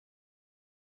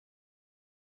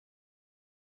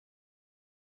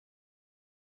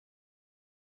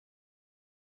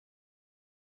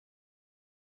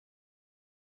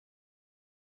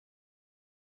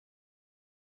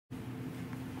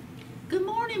Good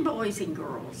morning, boys and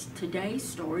girls. Today's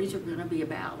stories are going to be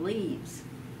about leaves.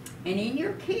 And in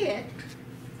your kit,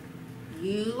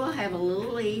 you will have a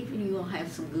little leaf, and you will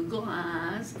have some Google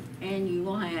eyes, and you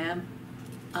will have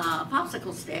a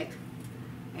popsicle stick,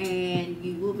 and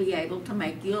you will be able to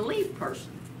make you a leaf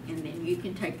person. And then you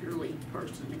can take your leaf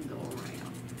person and go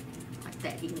around like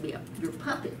that. You can be your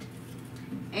puppet.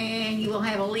 And you will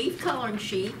have a leaf coloring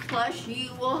sheet, plus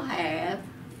you will have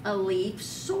a leaf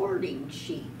sorting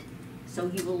sheet. So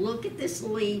you will look at this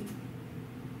leaf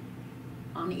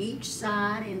on each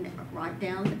side and right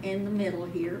down in the middle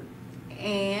here,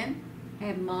 and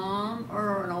have mom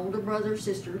or an older brother or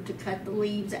sister to cut the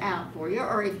leaves out for you,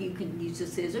 or if you can use the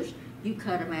scissors, you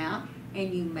cut them out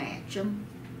and you match them.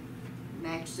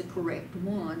 Match the correct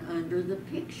one under the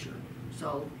picture.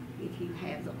 So if you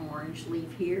have the orange leaf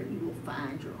here, you will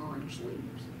find your orange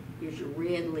leaves. Here's your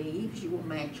red leaves, you will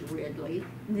match your red leaf,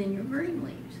 and then your green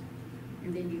leaves.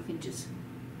 And then you can just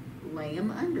lay them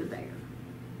under there.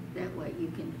 That way you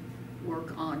can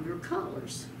work on your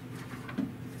colors.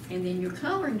 And then your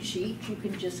coloring sheet, you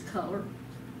can just color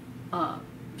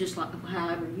just like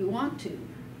however you want to.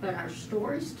 But our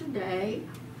stories today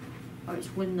is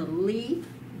when the leaf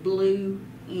blew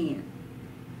in.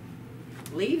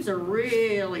 Leaves are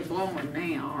really blowing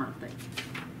now, aren't they?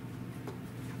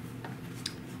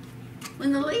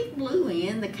 When the leaf blew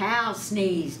in, the cow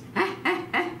sneezed. Ha ha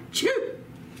ha, choo!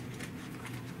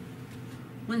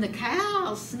 When the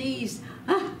cow sneezed,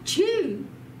 achoo,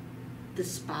 the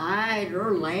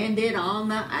spider landed on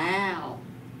the owl.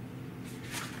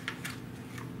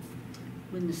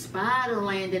 When the spider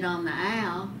landed on the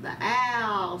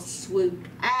owl swooped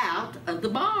out of the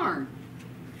barn.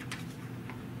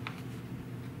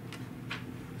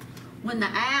 When the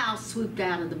owl swooped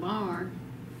out of the barn,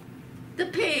 the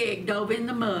pig dove in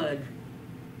the mud.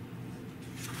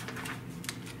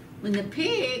 When the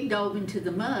pig dove into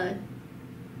the mud,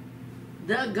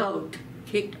 the goat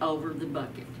kicked over the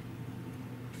bucket.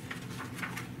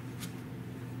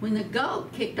 When the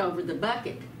goat kicked over the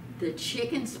bucket, the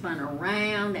chicken spun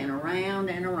around and around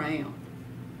and around.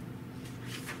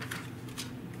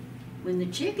 When the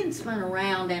chicken spun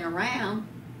around and around,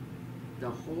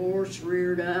 the horse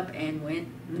reared up and went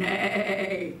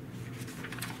neigh.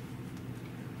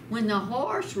 When the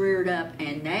horse reared up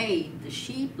and neighed, the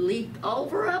sheep leaped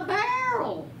over a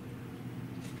barrel.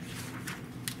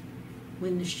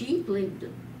 When the sheep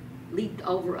leaped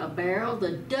over a barrel,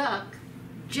 the duck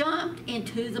jumped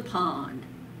into the pond.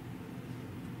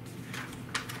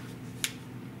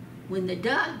 When the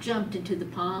duck jumped into the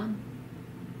pond,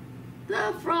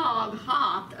 the frog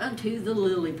hopped onto the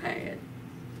lily pad.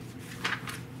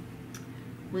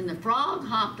 When the frog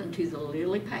hopped onto the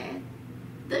lily pad,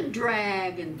 the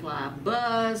dragonfly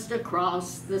buzzed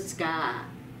across the sky.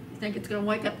 You think it's going to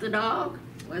wake up the dog?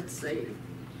 Let's see.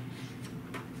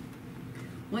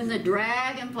 When the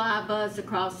dragonfly buzzed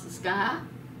across the sky,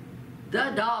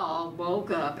 the dog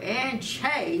woke up and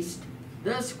chased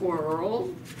the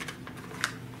squirrel.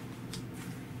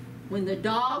 When the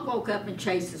dog woke up and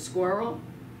chased the squirrel,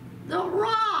 the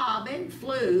robin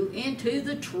flew into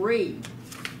the tree.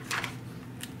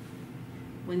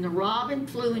 When the robin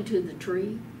flew into the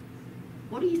tree,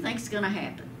 what do you think's going to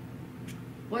happen?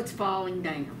 What's falling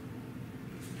down?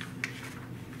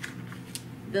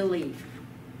 The leaf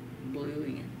blew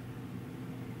in.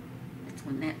 That's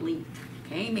when that leaf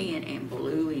came in and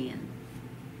blew in.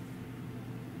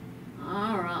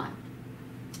 All right.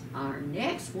 Our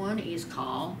next one is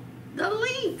called the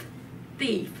leaf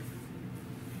thief.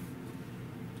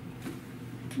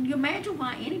 Can you imagine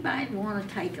why anybody would want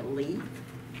to take a leaf?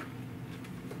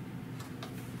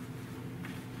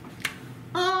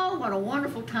 Oh, what a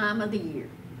wonderful time of the year.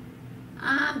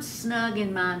 I'm snug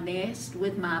in my nest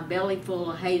with my belly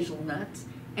full of hazelnuts,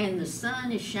 and the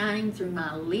sun is shining through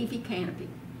my leafy canopy.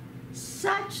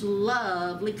 Such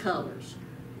lovely colors.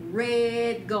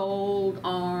 Red, gold,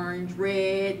 orange,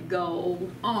 red, gold,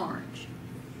 orange.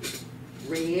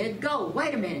 Red, gold.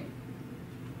 Wait a minute.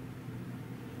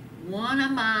 One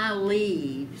of my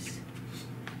leaves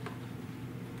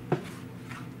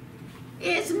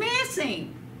is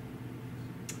missing.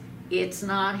 It's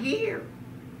not here.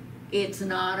 It's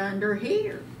not under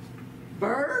here.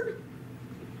 Bird?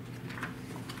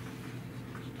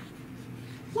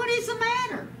 What is the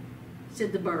matter?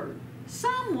 Said the bird.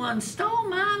 Someone stole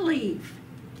my leaf.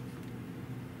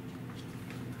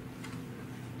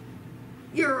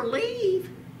 Your leaf?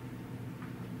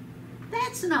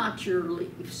 That's not your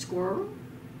leaf, squirrel.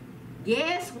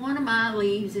 Yes, one of my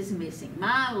leaves is missing.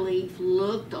 My leaf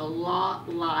looked a lot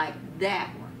like that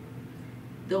one.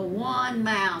 The one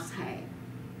mouse had.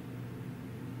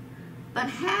 But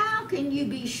how can you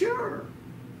be sure?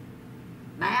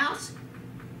 Mouse,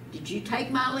 did you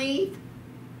take my leaf?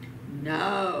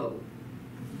 No,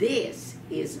 this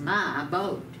is my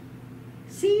boat.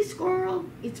 See, Squirrel,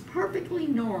 it's perfectly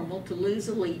normal to lose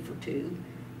a leaf or two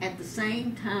at the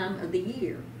same time of the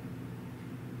year.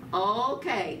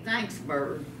 Okay, thanks,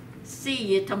 Bird. See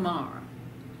you tomorrow.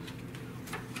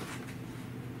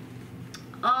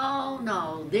 Oh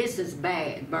no, this is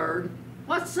bad, Bird.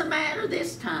 What's the matter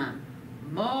this time?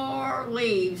 More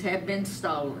leaves have been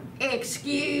stolen.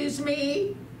 Excuse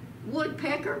me,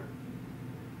 Woodpecker?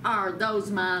 Are those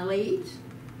my leaves?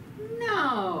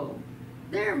 No,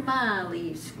 they're my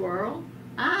leaves, Squirrel.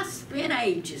 I spent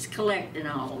ages collecting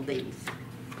all these.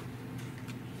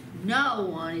 No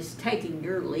one is taking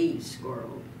your leaves,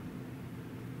 Squirrel.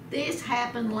 This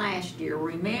happened last year,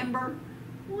 remember?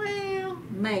 Well,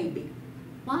 maybe.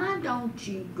 Why don't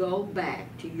you go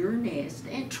back to your nest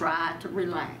and try to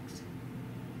relax?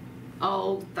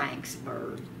 Oh, thanks,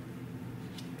 Bird.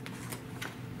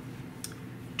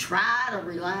 Try to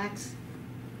relax.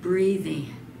 Breathe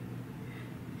in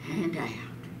and out.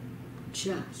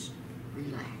 Just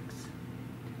relax.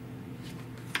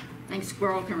 Think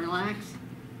Squirrel can relax?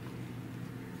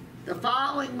 The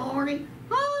following morning,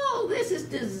 oh, this is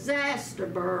disaster,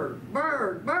 Bird.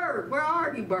 Bird, where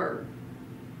are you, Bird?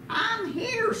 I'm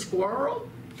here, Squirrel.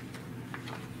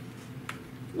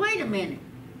 Wait a minute.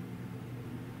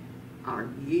 Are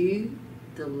you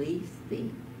the leaf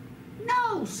thief?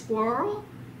 No, Squirrel,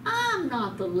 I'm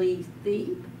not the leaf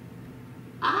thief.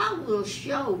 I will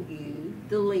show you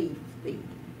the leaf thief.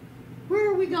 Where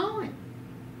are we going?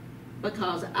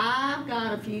 Because I've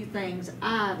got a few things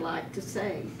I'd like to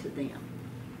say to them.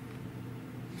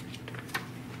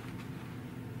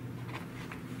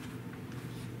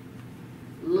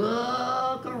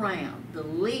 Look around. The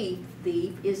leaf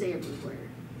thief is everywhere.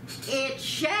 It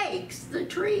shakes the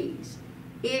trees.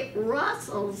 It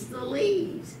rustles the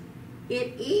leaves.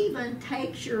 It even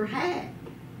takes your hat.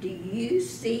 Do you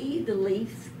see the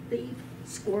leaf thief,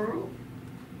 Squirrel?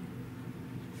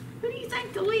 Who do you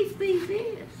think the leaf thief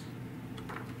is?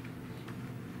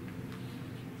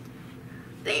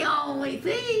 The only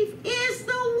thief is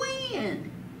the wind.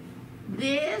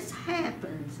 This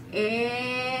happens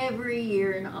every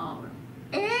year in autumn.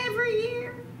 Every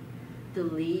year, the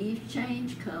leaves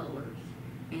change colors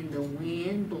and the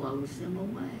wind blows them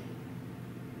away.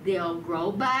 They'll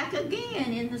grow back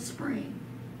again in the spring.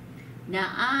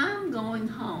 Now I'm going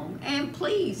home, and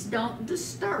please don't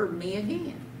disturb me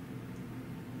again.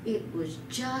 It was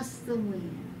just the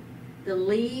wind. The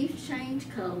leaves change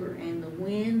color and the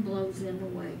wind blows them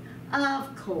away.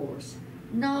 Of course,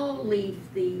 no leaf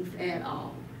thief at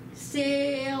all.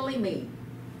 Silly me.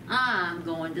 I'm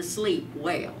going to sleep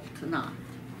well tonight.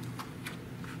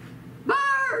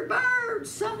 Bird,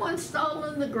 someone's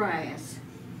stolen the grass.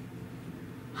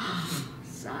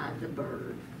 Sighed the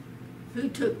bird. Who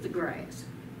took the grass?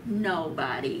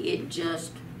 Nobody. It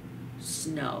just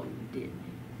snowed, didn't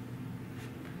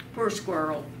it? Poor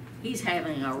Squirrel. He's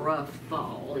having a rough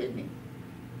fall, isn't he?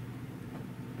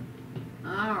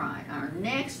 All right, our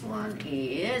next one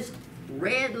is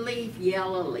red leaf,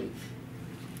 yellow leaf.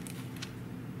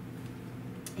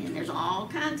 And there's all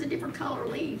kinds of different color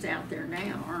leaves out there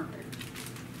now, aren't there?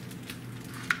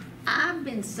 I've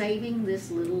been saving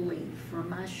this little leaf from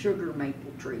my sugar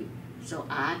maple tree so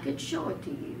I could show it to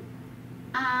you.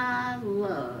 I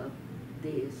love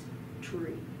this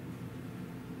tree.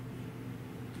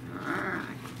 All right.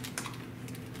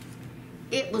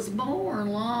 It was born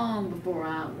long before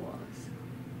I was.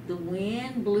 The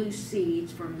wind blew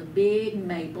seeds from the big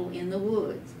maple in the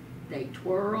woods. They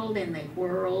twirled and they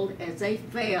whirled as they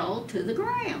fell to the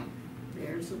ground.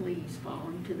 There's the leaves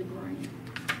falling to the ground.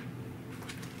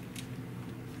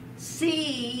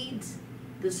 Seeds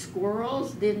the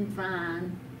squirrels didn't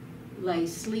find lay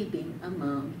sleeping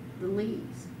among the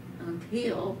leaves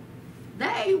until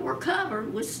they were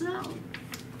covered with snow.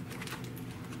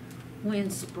 When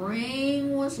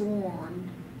spring was warmed,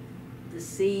 the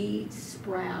seeds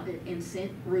sprouted and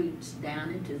sent roots down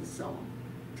into the soil.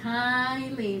 Tiny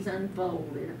leaves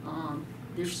unfolded on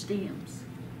their stems.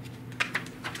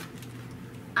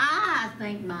 I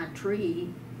think my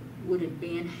tree would have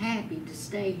been happy to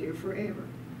stay here forever.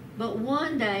 But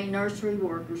one day, nursery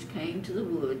workers came to the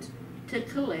woods to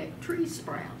collect tree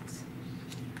sprouts.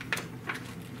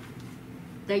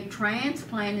 They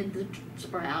transplanted the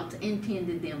sprouts and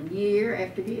tended them year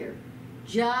after year.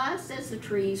 Just as the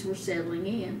trees were settling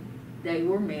in, they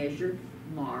were measured,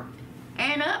 marked,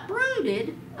 and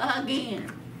uprooted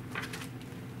again.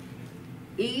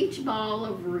 Each ball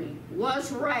of root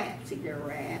was wrapped, see, they're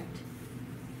wrapped,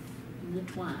 in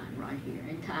the twine right here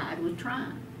and tied with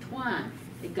twine.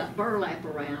 It got burlap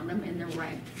around them and they're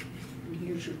wrapped. And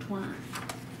here's your twine.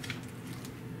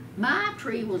 My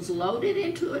tree was loaded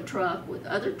into a truck with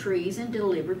other trees and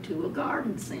delivered to a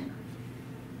garden center.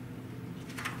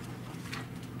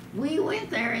 We went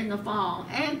there in the fall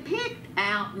and picked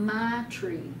out my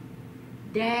tree.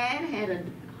 Dad had a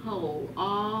hole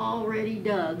already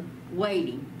dug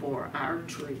waiting for our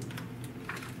tree.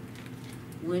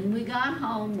 When we got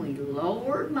home, we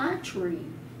lowered my tree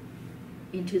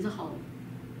into the hole.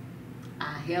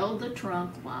 I held the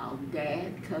trunk while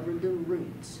Dad covered the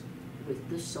roots with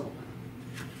the soil.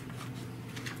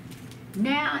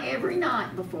 Now every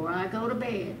night before I go to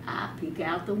bed, I peek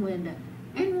out the window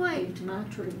and wave to my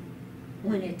tree.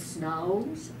 When it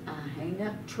snows, I hang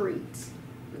up treats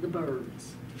for the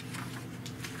birds.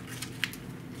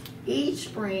 Each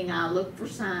spring I look for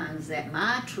signs that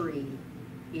my tree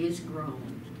is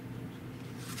grown.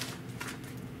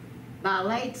 By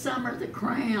late summer, the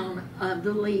crown of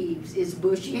the leaves is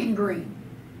bushy and green.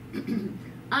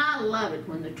 I love it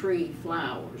when the tree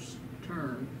flowers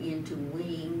turn into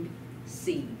winged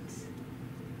seeds.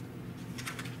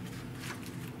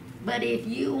 But if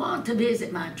you want to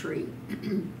visit my tree,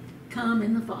 come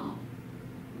in the fall.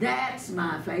 That's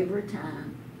my favorite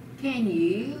time. Can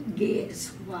you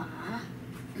guess why?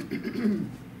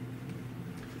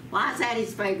 Why is that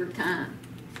his favorite time?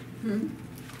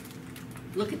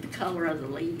 Look at the color of the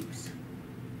leaves.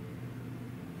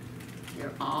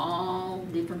 They're all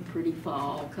different pretty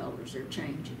fall colors. They're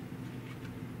changing.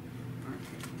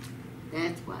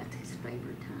 That's why it's his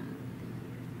favorite time.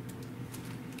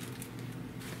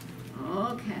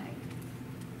 Okay.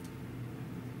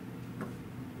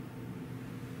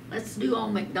 Let's do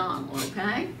old MacDonald,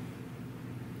 okay?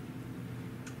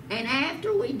 And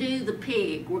after we do the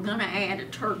pig, we're going to add a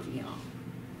turkey on.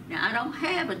 Now, I don't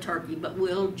have a turkey, but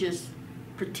we'll just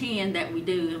pretend that we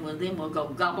do, and then we'll go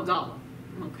gobble gobble,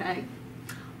 okay?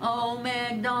 Old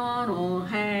MacDonald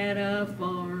had a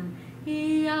farm,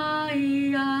 E-I-E-I-O,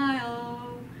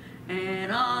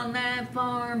 and on that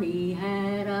farm he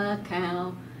had a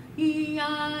cow,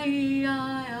 E-I-E-I-O,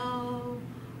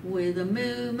 with a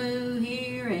moo-moo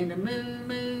here and a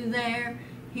moo-moo there,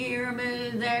 here a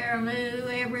moo, there a moo,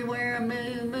 everywhere a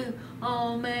moo-moo.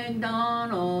 Old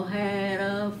MacDonald had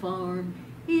a farm,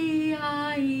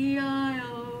 E-I-E-I-O,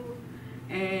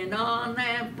 and on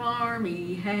that farm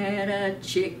he had a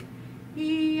chick,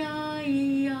 E-I-E-I-O,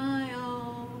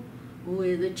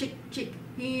 with a chick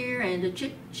here and a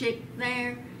chick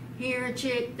there, here a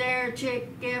chick, there a chick,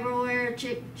 everywhere a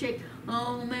chick.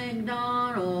 Old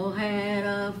MacDonald had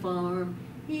a farm,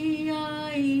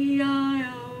 E-I-E-I-O,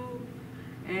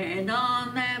 and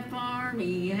on that farm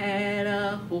he had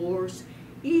a horse,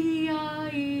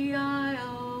 E-I-E-I-O,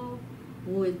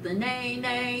 with the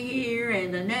neigh here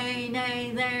and a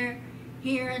neigh there,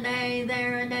 here a neigh,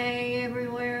 there a neigh,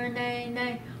 everywhere a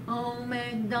neigh. Old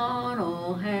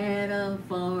MacDonald had a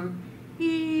farm,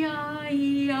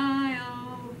 E-I-E-I-O,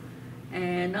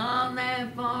 and on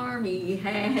that farm he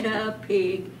had a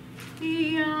pig,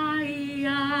 E-I-E-I-O,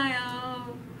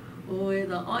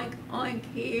 with a oink oink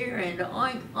here and a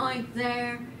oink oink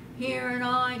there, here an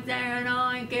oink, there an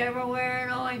oink, everywhere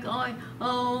an oink oink.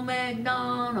 Old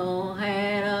MacDonald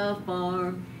had a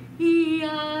farm,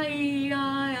 E-I-E-I-O,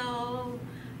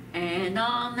 and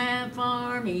on that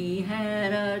farm he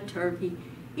had a turkey,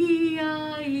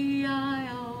 E-I-E-I-O,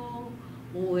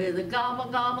 with a gobble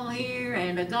gobble here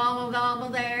and a gobble gobble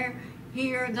there,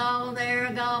 here a gobble, there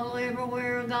a gobble,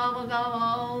 everywhere a gobble gobble.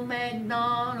 Old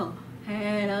MacDonald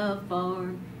had a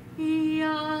farm,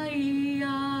 E-I-E-I-O.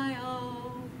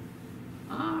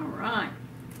 All right.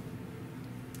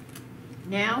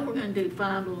 Now we're going to do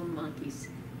 5 little monkeys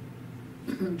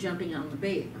jumping on the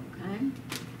bed, okay?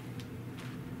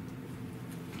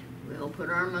 We'll put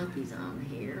our monkeys on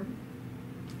here.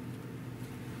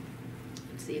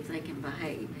 Let's see if they can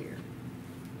behave here.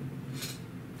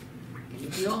 And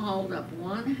if you'll hold up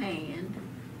one hand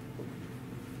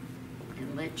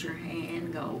and let your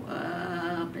hand go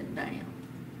up and down.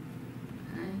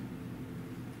 Okay?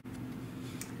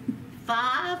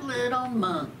 5 little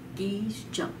monkeys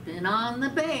jumping on the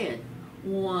bed.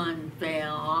 One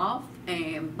fell off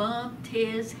and bumped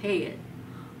his head.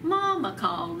 Mama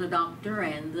called the doctor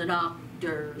and the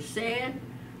doctor said,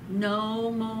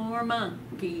 no more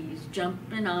monkeys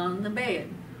jumping on the bed.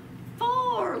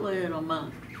 4 little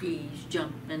monkeys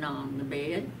jumping on the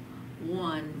bed.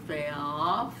 One fell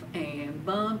off and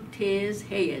bumped his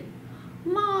head.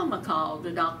 Mama called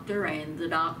the doctor and the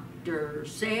doctor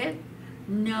said,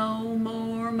 no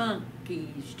more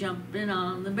monkeys jumping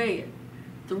on the bed.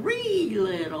 3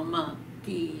 little monkeys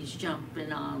monkeys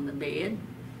jumping on the bed.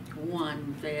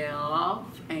 One fell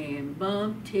off and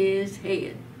bumped his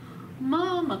head.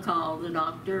 Mama called the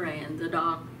doctor and the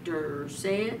doctor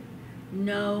said,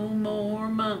 no more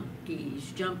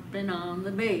monkeys jumping on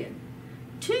the bed.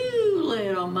 Two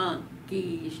little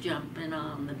monkeys jumping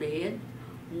on the bed.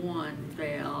 One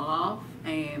fell off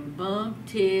and bumped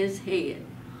his head.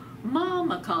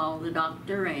 Mama called the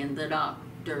doctor and the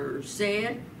doctor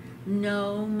said,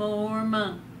 no more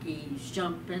monkeys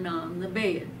jumping on the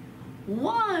bed.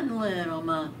 One little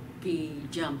monkey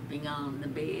jumping on the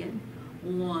bed.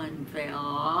 One fell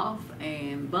off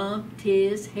and bumped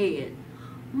his head.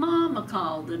 Mama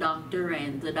called the doctor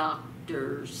and the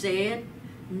doctor said,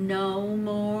 no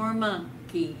more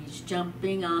monkeys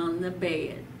jumping on the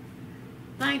bed.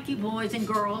 Thank you, boys and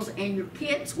girls, and your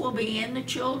kits will be in the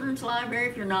children's library.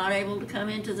 If you're not able to come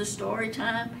into the story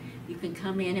time, you can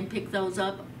come in and pick those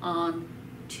up on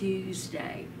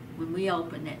Tuesday when we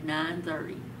open at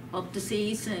 9:30. Hope to see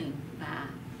you soon.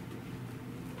 Bye.